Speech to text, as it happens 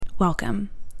welcome.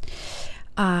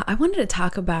 I wanted to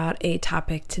talk about a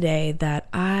topic today that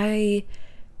I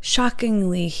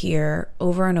shockingly hear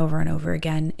over and over and over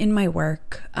again in my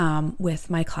work with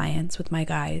my clients, with my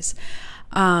guys.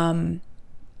 And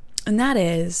that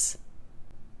is,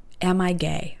 am I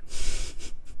gay?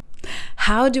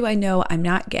 How do I know I'm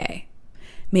not gay?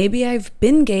 Maybe I've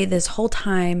been gay this whole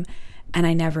time and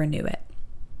I never knew it.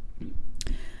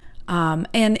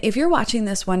 And if you're watching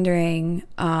this wondering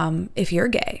if you're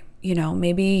gay,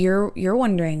 maybe you're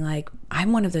wondering, like,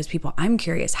 I'm one of those people. I'm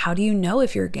curious. How do you know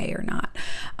if you're gay or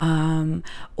not?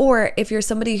 Or if you're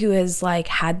somebody who has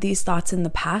had these thoughts in the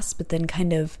past, but then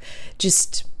kind of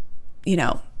just,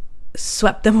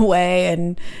 swept them away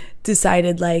and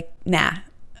decided nah,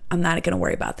 I'm not going to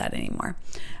worry about that anymore.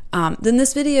 Then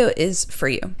this video is for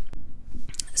you.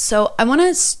 So I want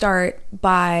to start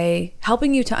by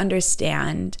helping you to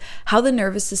understand how the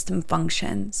nervous system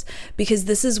functions, because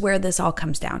this is where this all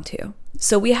comes down to.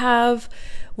 So we have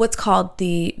what's called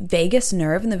the vagus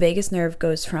nerve, and the vagus nerve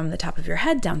goes from the top of your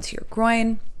head down to your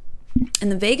groin. And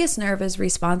the vagus nerve is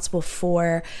responsible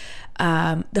for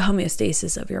the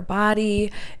homeostasis of your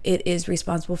body. It is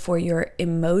responsible for your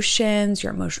emotions,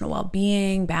 your emotional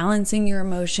well-being, balancing your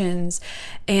emotions.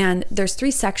 And there's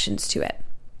 3 sections to it.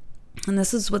 And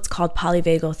this is what's called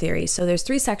polyvagal theory. So there's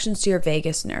 3 sections to your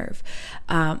vagus nerve.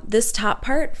 This top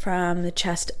part from the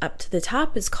chest up to the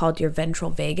top is called your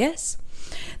ventral vagus.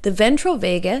 The ventral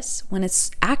vagus, when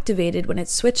it's activated, when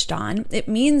it's switched on, it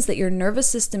means that your nervous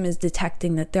system is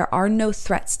detecting that there are no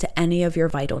threats to any of your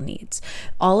vital needs.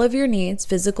 All of your needs,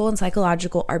 physical and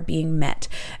psychological, are being met.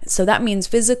 So that means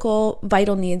physical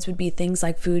vital needs would be things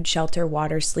like food, shelter,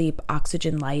 water, sleep,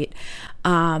 oxygen, light.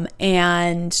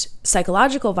 And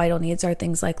psychological vital needs are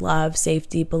things like love,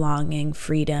 safety, belonging,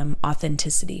 freedom,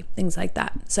 authenticity, things like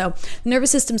that. So the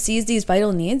nervous system sees these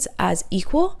vital needs as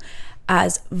equal,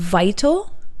 as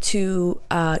vital to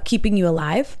keeping you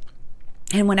alive.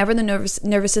 And whenever the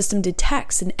nervous system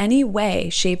detects in any way,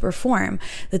 shape, or form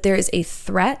that there is a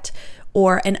threat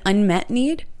or an unmet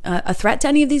need, a threat to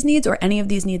any of these needs, or any of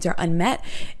these needs are unmet,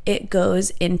 it goes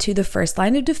into the first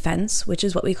line of defense, which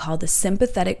is what we call the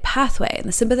sympathetic pathway. And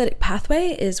the sympathetic pathway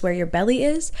is where your belly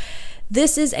is.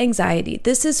 This is anxiety.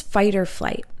 This is fight or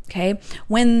flight. Okay.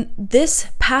 When this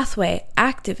pathway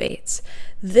activates,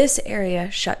 this area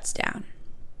shuts down.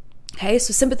 Okay.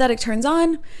 So sympathetic turns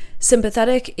on.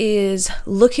 Sympathetic is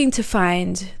looking to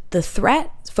find the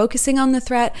threat, focusing on the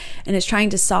threat, and is trying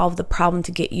to solve the problem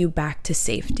to get you back to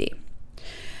safety.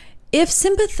 If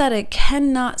sympathetic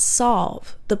cannot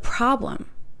solve the problem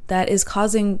that is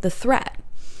causing the threat,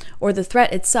 or the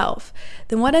threat itself,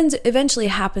 then what eventually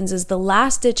happens is the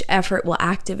last ditch effort will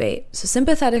activate. So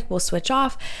sympathetic will switch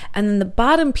off, and then the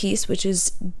bottom piece, which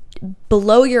is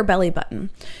below your belly button,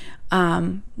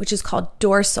 which is called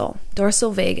dorsal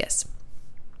vagus,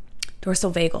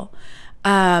 dorsal vagal.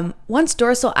 Once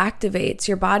dorsal activates,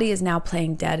 your body is now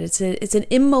playing dead. It's an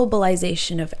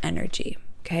immobilization of energy,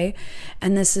 okay?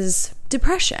 And this is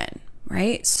depression,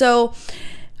 right? So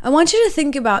I want you to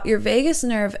think about your vagus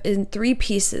nerve in 3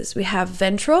 pieces. We have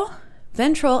ventral.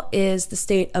 Ventral is the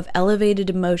state of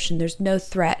elevated emotion. There's no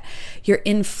threat. You're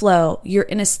in flow. You're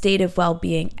in a state of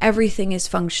well-being. Everything is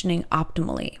functioning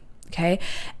optimally. Okay.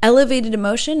 Elevated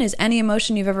emotion is any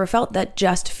emotion you've ever felt that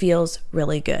just feels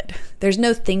really good. There's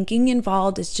no thinking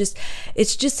involved. It's just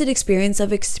an experience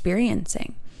of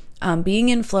experiencing, being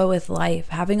in flow with life,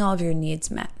 having all of your needs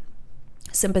met.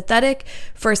 Sympathetic,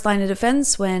 first line of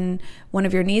defense when one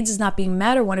of your needs is not being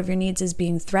met or one of your needs is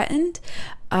being threatened.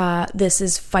 This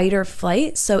is fight or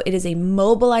flight. So it is a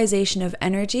mobilization of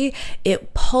energy.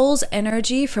 It pulls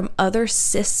energy from other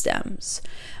systems.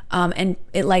 And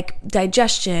it, like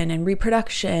digestion and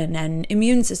reproduction and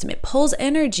immune system, it pulls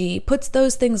energy, puts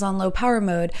those things on low power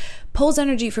mode, pulls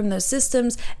energy from those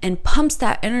systems and pumps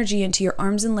that energy into your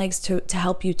arms and legs to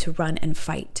help you to run and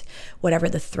fight whatever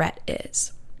the threat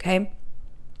is. Okay.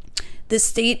 This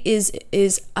state is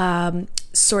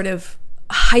sort of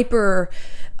hyper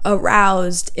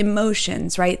aroused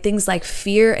emotions, right? Things like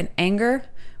fear and anger,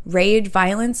 rage,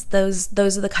 violence, those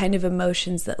are the kind of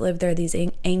emotions that live there. These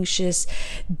anxious,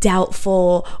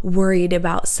 doubtful, worried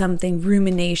about something,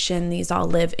 rumination, these all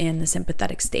live in the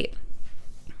sympathetic state.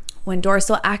 When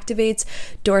dorsal activates,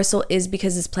 dorsal is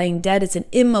because it's playing dead. It's an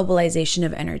immobilization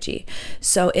of energy.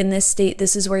 So in this state,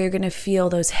 this is where you're going to feel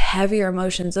those heavier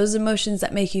emotions, those emotions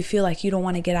that make you feel like you don't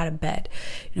want to get out of bed.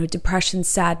 Depression,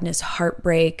 sadness,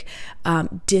 heartbreak,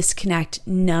 disconnect,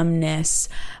 numbness.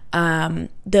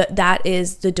 That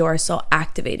is the dorsal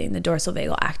activating, the dorsal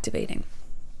vagal activating.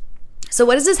 So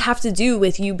what does this have to do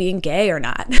with you being gay or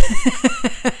not?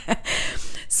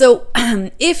 So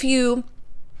if you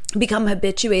become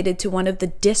habituated to one of the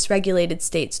dysregulated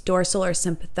states, dorsal or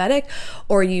sympathetic,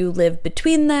 or you live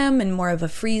between them in more of a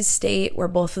freeze state where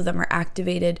both of them are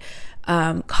activated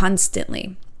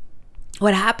constantly.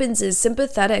 What happens is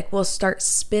sympathetic will start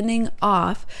spinning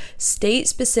off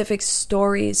state-specific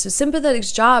stories. So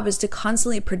sympathetic's job is to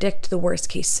constantly predict the worst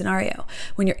case scenario.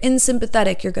 When you're in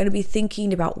sympathetic, you're going to be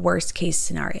thinking about worst case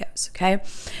scenarios, okay?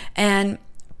 And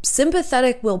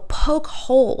sympathetic will poke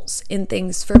holes in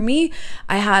things. For me,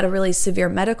 I had a really severe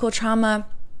medical trauma.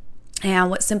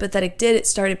 And what sympathetic did, it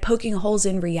started poking holes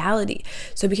in reality.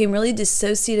 So I became really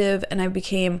dissociative and I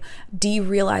became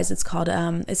derealized. It's called,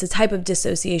 it's a type of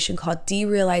dissociation called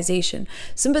derealization.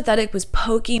 Sympathetic was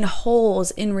poking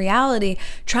holes in reality,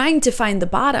 trying to find the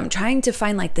bottom, trying to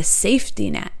find like the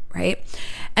safety net, right?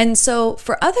 And so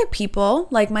for other people,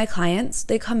 like my clients,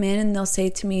 they come in and they'll say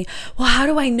to me, well, how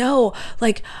do I know?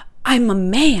 Like, I'm a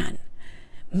man.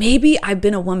 Maybe I've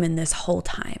been a woman this whole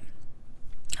time.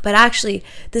 But actually,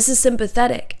 this is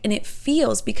sympathetic, and it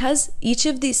feels, because each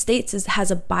of these states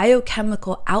has a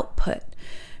biochemical output,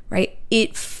 right?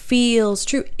 It feels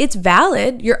true. It's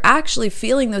valid. You're actually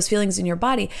feeling those feelings in your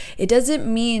body. It doesn't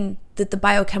mean that the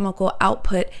biochemical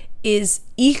output is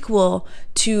equal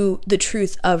to the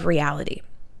truth of reality.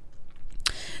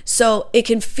 So it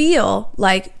can feel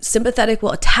like sympathetic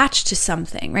will attach to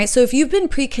something, right? So if you've been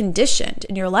preconditioned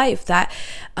in your life that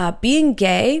being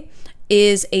gay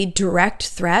is a direct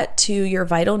threat to your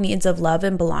vital needs of love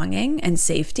and belonging and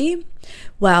safety,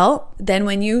 well, then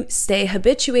when you stay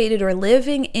habituated or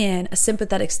living in a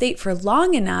sympathetic state for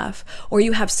long enough, or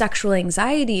you have sexual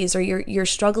anxieties, or you're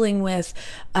struggling with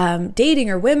dating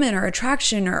or women or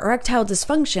attraction or erectile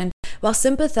dysfunction, well,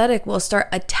 sympathetic will start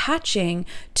attaching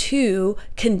to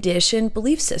conditioned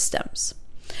belief systems.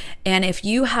 And if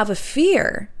you have a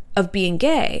fear of being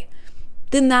gay,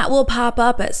 then that will pop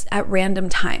up at random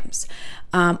times.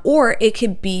 Or it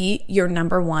could be your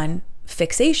number one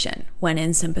fixation when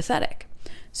in sympathetic.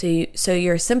 So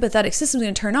your sympathetic system is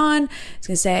going to turn on. It's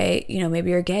going to say,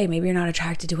 maybe you're gay, maybe you're not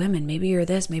attracted to women, maybe you're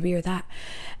this, maybe you're that.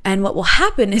 And what will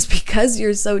happen is, because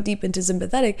you're so deep into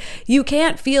sympathetic, you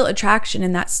can't feel attraction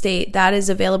in that state. That is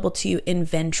available to you in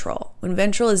ventral. When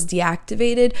ventral is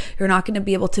deactivated, you're not going to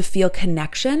be able to feel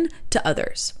connection to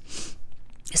others.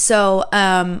 So,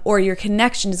 or your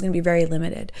connection is going to be very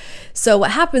limited. So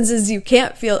what happens is you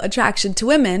can't feel attraction to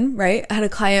women, right? I had a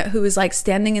client who was like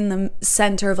standing in the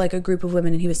center of like a group of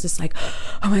women, and he was just like,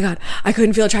 oh my God, I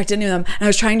couldn't feel attracted to any of them. And I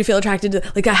was trying to feel attracted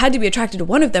to, like, I had to be attracted to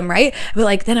one of them, right? But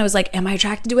like, then I was like, am I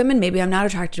attracted to women? Maybe I'm not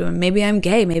attracted to women. Maybe I'm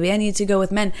gay. Maybe I need to go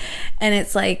with men. And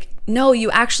it's like, no, you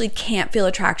actually can't feel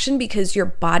attraction because your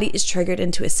body is triggered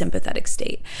into a sympathetic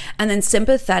state. And then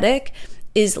sympathetic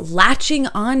is latching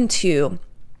onto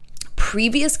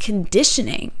previous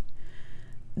conditioning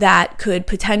that could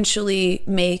potentially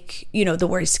make, the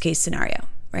worst case scenario,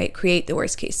 right? Create the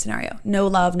worst case scenario. No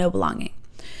love, no belonging.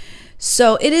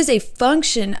 So it is a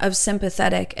function of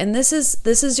sympathetic. And this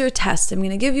is your test. I'm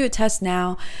going to give you a test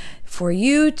now for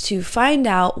you to find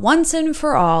out once and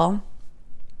for all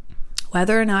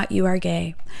whether or not you are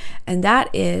gay. And that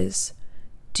is,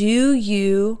 do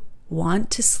you want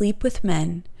to sleep with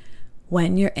men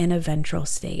when you're in a ventral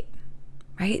state?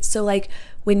 Right? So like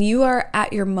when you are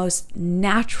at your most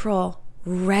natural,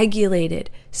 regulated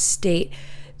state,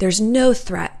 there's no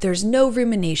threat, there's no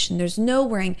rumination, there's no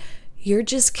worrying. You're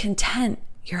just content.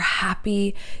 You're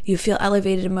happy. You feel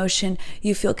elevated emotion.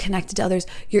 You feel connected to others.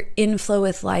 You're in flow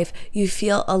with life. You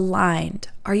feel aligned.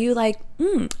 Are you like,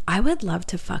 I would love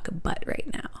to fuck a butt right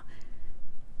now?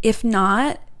 If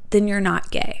not, then you're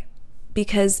not gay.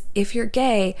 Because if you're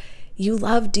gay, you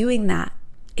love doing that.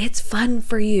 It's fun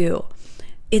for you.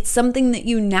 It's something that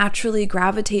you naturally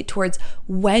gravitate towards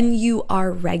when you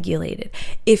are regulated.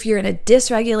 If you're in a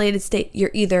dysregulated state,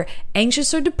 you're either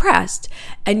anxious or depressed,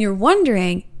 and you're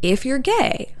wondering if you're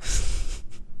gay,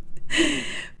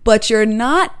 but you're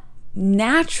not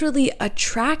naturally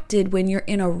attracted when you're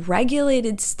in a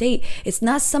regulated state. It's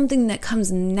not something that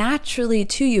comes naturally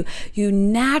to you. You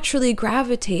naturally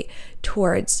gravitate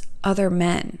towards other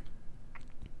men.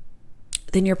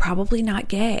 Then you're probably not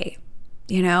gay.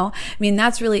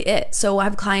 That's really it. So I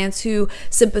have clients who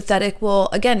sympathetic will,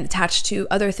 again, attach to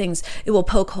other things. It will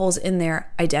poke holes in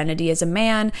their identity as a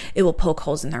man. It will poke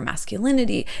holes in their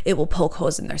masculinity. It will poke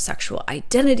holes in their sexual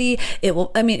identity.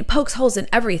 It pokes holes in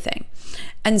everything.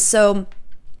 And so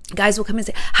guys will come and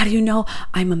say, how do you know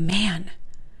I'm a man?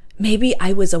 Maybe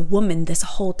I was a woman this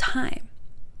whole time.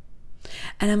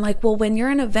 And I'm like, well, when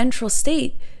you're in a ventral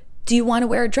state, do you want to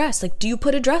wear a dress? Like, do you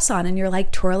put a dress on and you're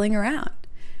like twirling around?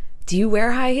 Do you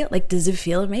wear high heel? Like, does it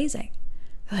feel amazing?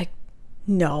 They're like,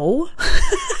 no.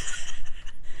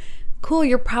 Cool,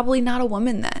 you're probably not a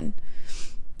woman then.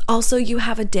 Also, you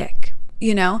have a dick,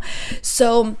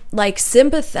 So like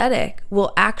sympathetic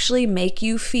will actually make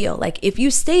you feel like if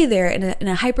you stay there in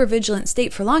a hypervigilant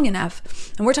state for long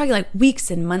enough, and we're talking like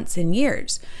weeks and months and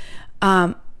years,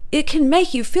 it can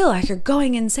make you feel like you're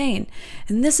going insane.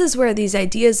 And this is where these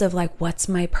ideas of like, what's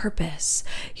my purpose?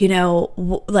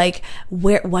 Like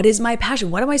what is my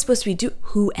passion? What am I supposed to be doing?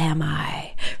 Who am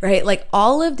I? Right? Like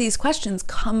all of these questions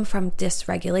come from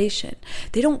dysregulation.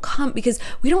 They don't come because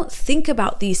we don't think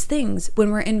about these things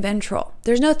when we're in ventral.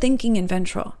 There's no thinking in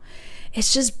ventral.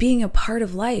 It's just being a part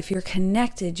of life. You're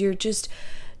connected. You're just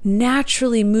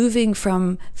naturally moving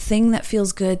from thing that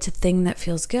feels good to thing that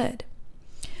feels good.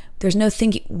 There's no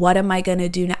thinking, what am I going to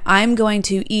do now? I'm going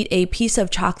to eat a piece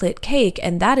of chocolate cake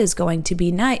and that is going to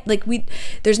be nice.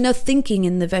 There's no thinking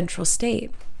in the ventral state.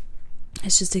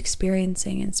 It's just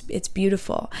experiencing. It's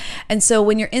beautiful. And so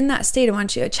when you're in that state, I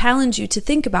want to challenge you to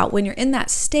think about when you're in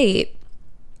that state,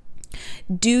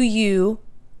 do you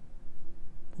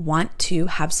want to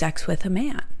have sex with a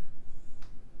man?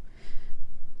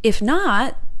 If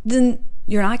not, then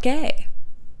you're not gay.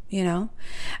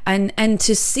 And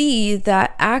to see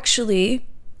that actually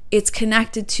it's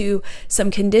connected to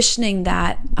some conditioning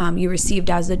that you received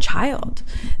as a child,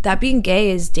 that being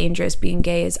gay is dangerous, being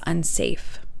gay is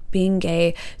unsafe, being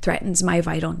gay threatens my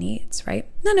vital needs, right?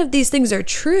 None of these things are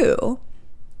true.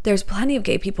 There's plenty of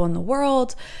gay people in the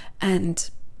world, and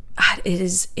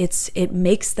it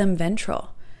makes them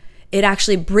ventral. It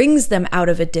actually brings them out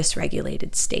of a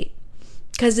dysregulated state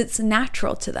because it's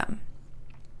natural to them.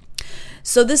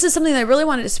 So this is something that I really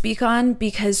wanted to speak on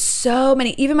because so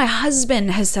many, even my husband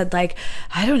has said like,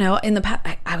 I don't know, in the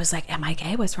past, I was like, am I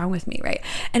gay? What's wrong with me, right?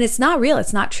 And it's not real.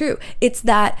 It's not true. It's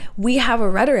that we have a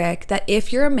rhetoric that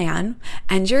if you're a man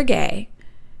and you're gay,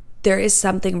 there is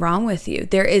something wrong with you.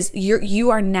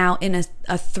 You are now in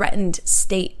a threatened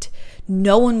state.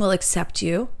 No one will accept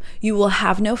you. You will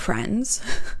have no friends,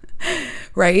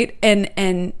 right?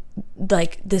 And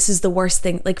like, this is the worst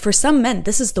thing. Like for some men,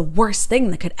 this is the worst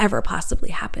thing that could ever possibly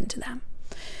happen to them,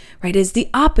 right? It's the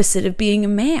opposite of being a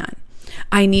man.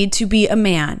 I need to be a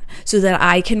man so that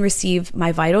I can receive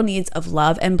my vital needs of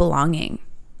love and belonging.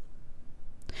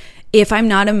 If I'm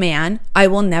not a man, I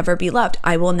will never be loved.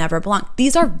 I will never belong.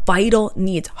 These are vital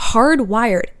needs,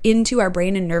 hardwired into our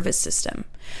brain and nervous system.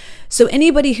 So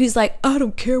anybody who's like, I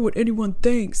don't care what anyone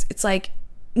thinks, it's like,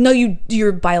 no,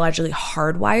 you're biologically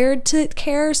hardwired to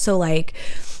care. So like,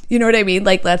 you know what I mean?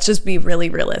 Like, let's just be really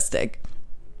realistic.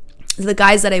 The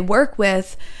guys that I work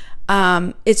with,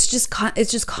 it's just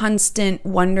constant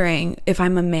wondering if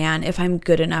I'm a man, if I'm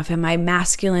good enough, am I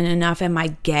masculine enough, am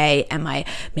I gay,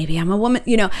 maybe I'm a woman,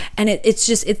 and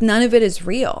it's none of it is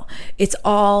real. It's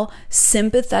all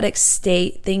sympathetic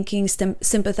state thinking,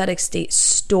 sympathetic state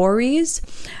stories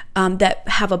that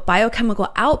have a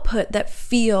biochemical output that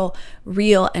feel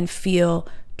real and feel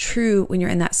true when you're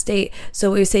in that state.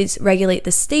 So we say regulate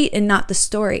the state and not the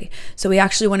story. So we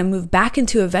actually want to move back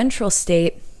into a ventral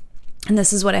state. And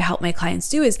this is what I help my clients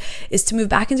do is to move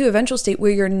back into a ventral state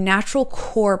where your natural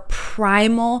core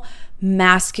primal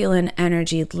masculine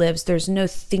energy lives. There's no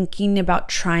thinking about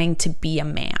trying to be a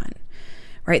man,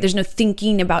 right? There's no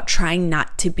thinking about trying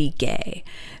not to be gay.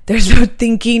 There's no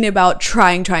thinking about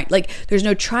trying, like there's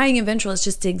no trying in ventral. It's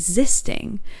just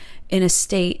existing in a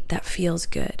state that feels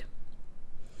good.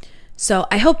 So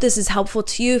I hope this is helpful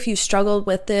to you. If you've struggled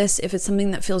with this, if it's something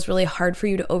that feels really hard for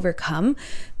you to overcome,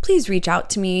 please reach out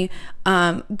to me.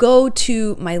 Go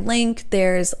to my link.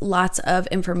 There's lots of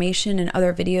information and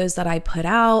other videos that I put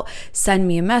out. Send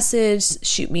me a message,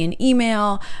 shoot me an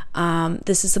email.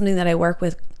 This is something that I work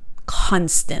with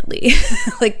constantly,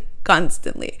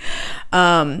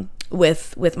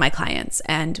 with my clients,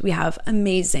 and we have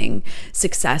amazing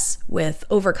success with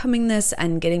overcoming this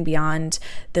and getting beyond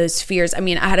those fears. I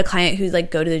mean, I had a client who's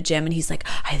like, go to the gym and he's like,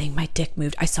 I think my dick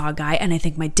moved. I saw a guy and I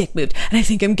think my dick moved and I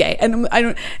think I'm gay. And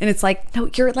and it's like, no,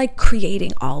 you're like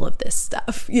creating all of this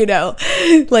stuff,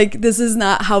 like this is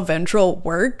not how ventral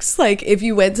works. Like if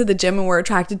you went to the gym and were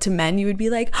attracted to men, you would be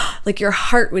like your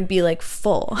heart would be like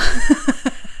full.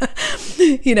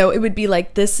 It would be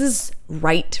like, this is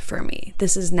right for me.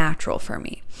 This is natural for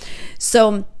me.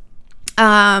 So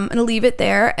I'm going to leave it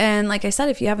there. And like I said,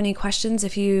 if you have any questions,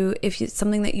 if it's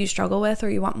something that you struggle with or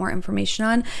you want more information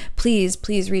on, please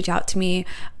reach out to me.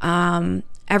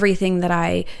 Everything that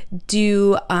I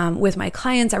do with my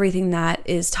clients, everything that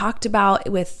is talked about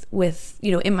with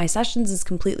in my sessions is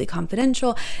completely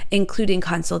confidential, including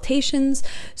consultations.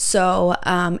 So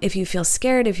if you feel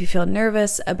scared, if you feel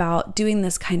nervous about doing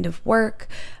this kind of work,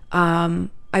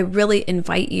 I really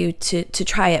invite you to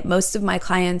try it. Most of my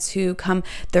clients who come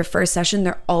their first session,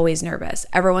 they're always nervous.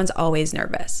 Everyone's always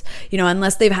nervous.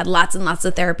 Unless they've had lots and lots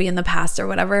of therapy in the past or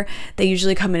whatever, they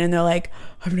usually come in and they're like,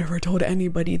 I've never told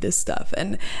anybody this stuff.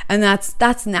 And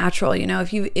that's natural.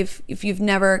 If you've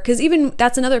never, because even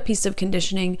that's another piece of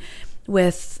conditioning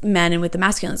with men and with the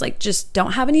masculines, like, just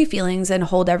don't have any feelings and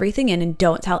hold everything in, and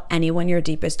don't tell anyone your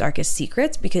deepest, darkest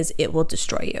secrets, because it will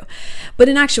destroy you. But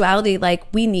in actuality,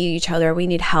 like, we need each other, we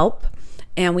need help,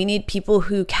 and we need people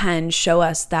who can show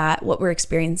us that what we're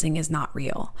experiencing is not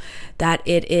real, that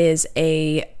it is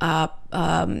a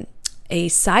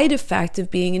side effect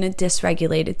of being in a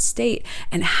dysregulated state,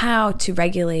 and how to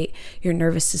regulate your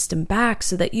nervous system back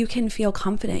so that you can feel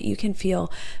confident, you can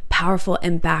feel powerful,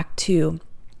 and back to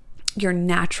your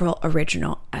natural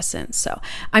original essence. So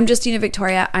I'm Justina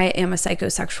Victoria. I am a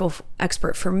psychosexual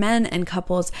expert for men and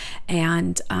couples,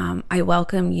 and I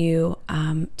welcome you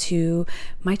to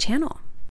my channel.